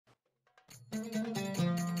Hi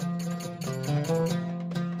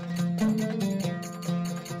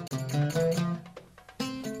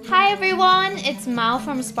everyone, it's Mao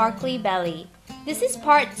from Sparkly Belly. This is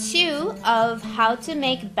part 2 of how to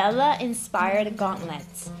make Bella inspired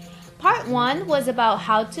gauntlets. Part 1 was about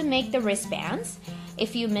how to make the wristbands.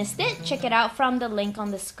 If you missed it, check it out from the link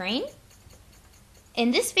on the screen.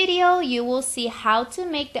 In this video, you will see how to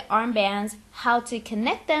make the armbands, how to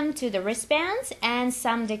connect them to the wristbands, and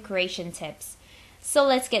some decoration tips. So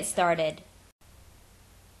let's get started.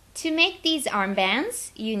 To make these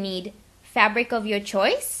armbands, you need fabric of your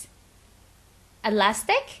choice,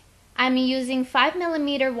 elastic. I'm using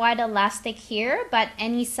 5mm wide elastic here, but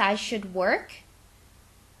any size should work.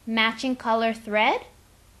 Matching color thread,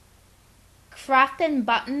 craft and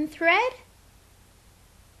button thread,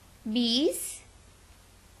 beads,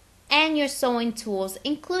 and your sewing tools,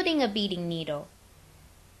 including a beading needle.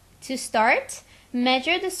 To start,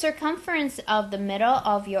 measure the circumference of the middle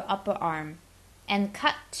of your upper arm and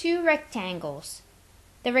cut 2 rectangles.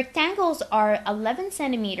 The rectangles are 11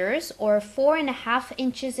 centimeters or 4.5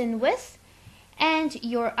 inches in width, and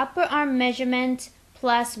your upper arm measurement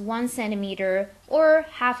plus 1 centimeter or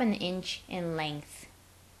half an inch in length.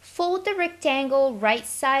 Fold the rectangle right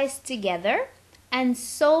sides together and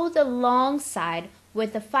sew the long side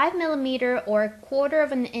with a 5mm or 1/4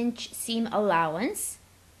 of an inch seam allowance.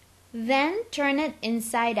 Then turn it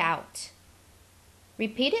inside out.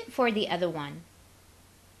 Repeat it for the other one.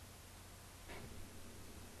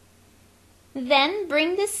 Then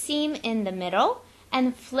bring the seam in the middle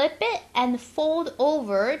and flip it and fold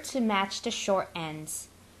over to match the short ends.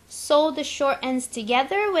 Sew the short ends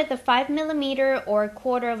together with a 5mm or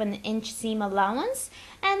 1/4 of an inch seam allowance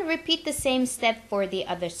and repeat the same step for the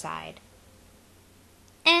other side.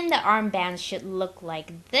 And the armband should look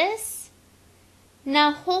like this.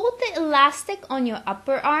 Now hold the elastic on your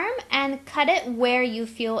upper arm and cut it where you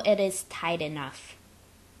feel it is tight enough.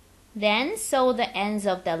 Then sew the ends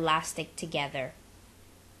of the elastic together.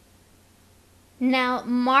 Now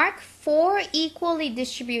mark 4 equally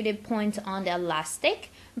distributed points on the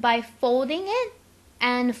elastic by folding it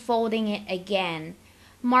and folding it again.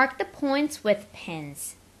 Mark the points with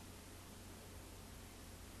pins.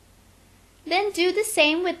 Then do the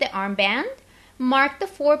same with the armband. Mark the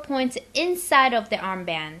 4 points inside of the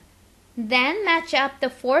armband. Then match up the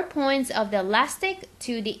 4 points of the elastic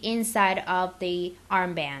to the inside of the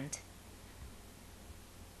armband.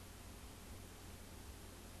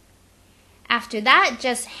 After that,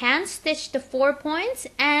 just hand stitch the 4 points,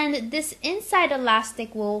 and this inside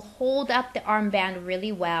elastic will hold up the armband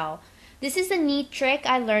really well. This is a neat trick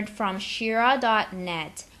I learned from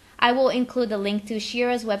Shira.net. I will include the link to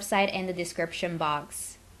Shira's website in the description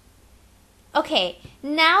box. Okay,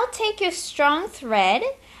 now take your strong thread.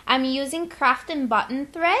 I'm using craft and button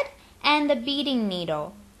thread and the beading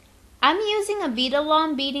needle. I'm using a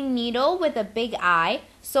bead-along beading needle with a big eye,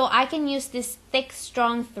 so I can use this thick,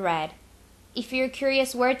 strong thread. If you're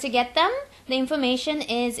curious where to get them, the information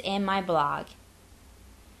is in my blog.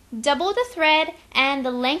 Double the thread, and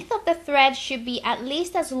the length of the thread should be at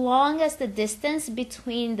least as long as the distance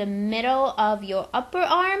between the middle of your upper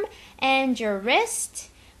arm and your wrist,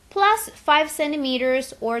 plus 5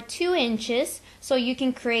 centimeters or 2 inches so you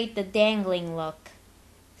can create the dangling look.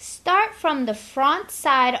 Start from the front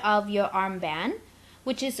side of your armband,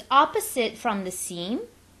 which is opposite from the seam,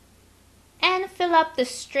 and fill up the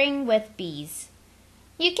string with beads.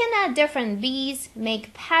 You can add different beads,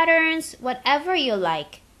 make patterns, whatever you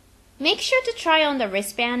like. Make sure to try on the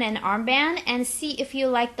wristband and armband and see if you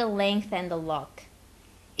like the length and the look.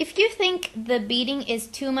 If you think the beading is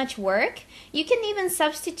too much work, you can even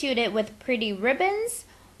substitute it with pretty ribbons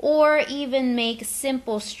or even make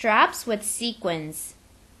simple straps with sequins.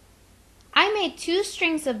 I made 2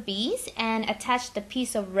 strings of beads and attached a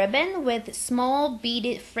piece of ribbon with small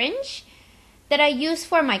beaded fringe that I used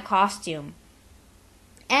for my costume.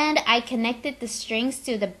 And I connected the strings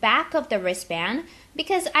to the back of the wristband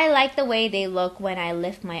because I like the way they look when I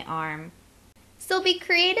lift my arm. So be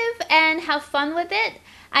creative and have fun with it.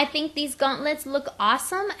 I think these gauntlets look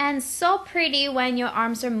awesome and so pretty when your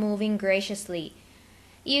arms are moving graciously.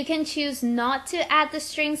 You can choose not to add the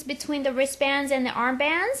strings between the wristbands and the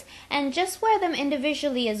armbands and just wear them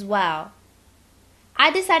individually as well.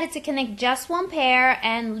 I decided to connect just one pair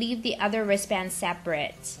and leave the other wristband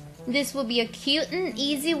separate. This will be a cute and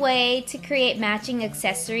easy way to create matching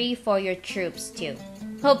accessory for your troops too.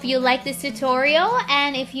 Hope you like this tutorial,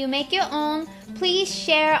 and if you make your own, please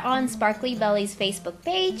share on Sparkly Belly's Facebook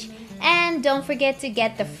page, and don't forget to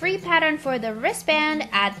get the free pattern for the wristband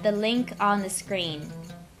at the link on the screen.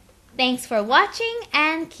 Thanks for watching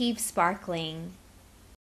and keep sparkling!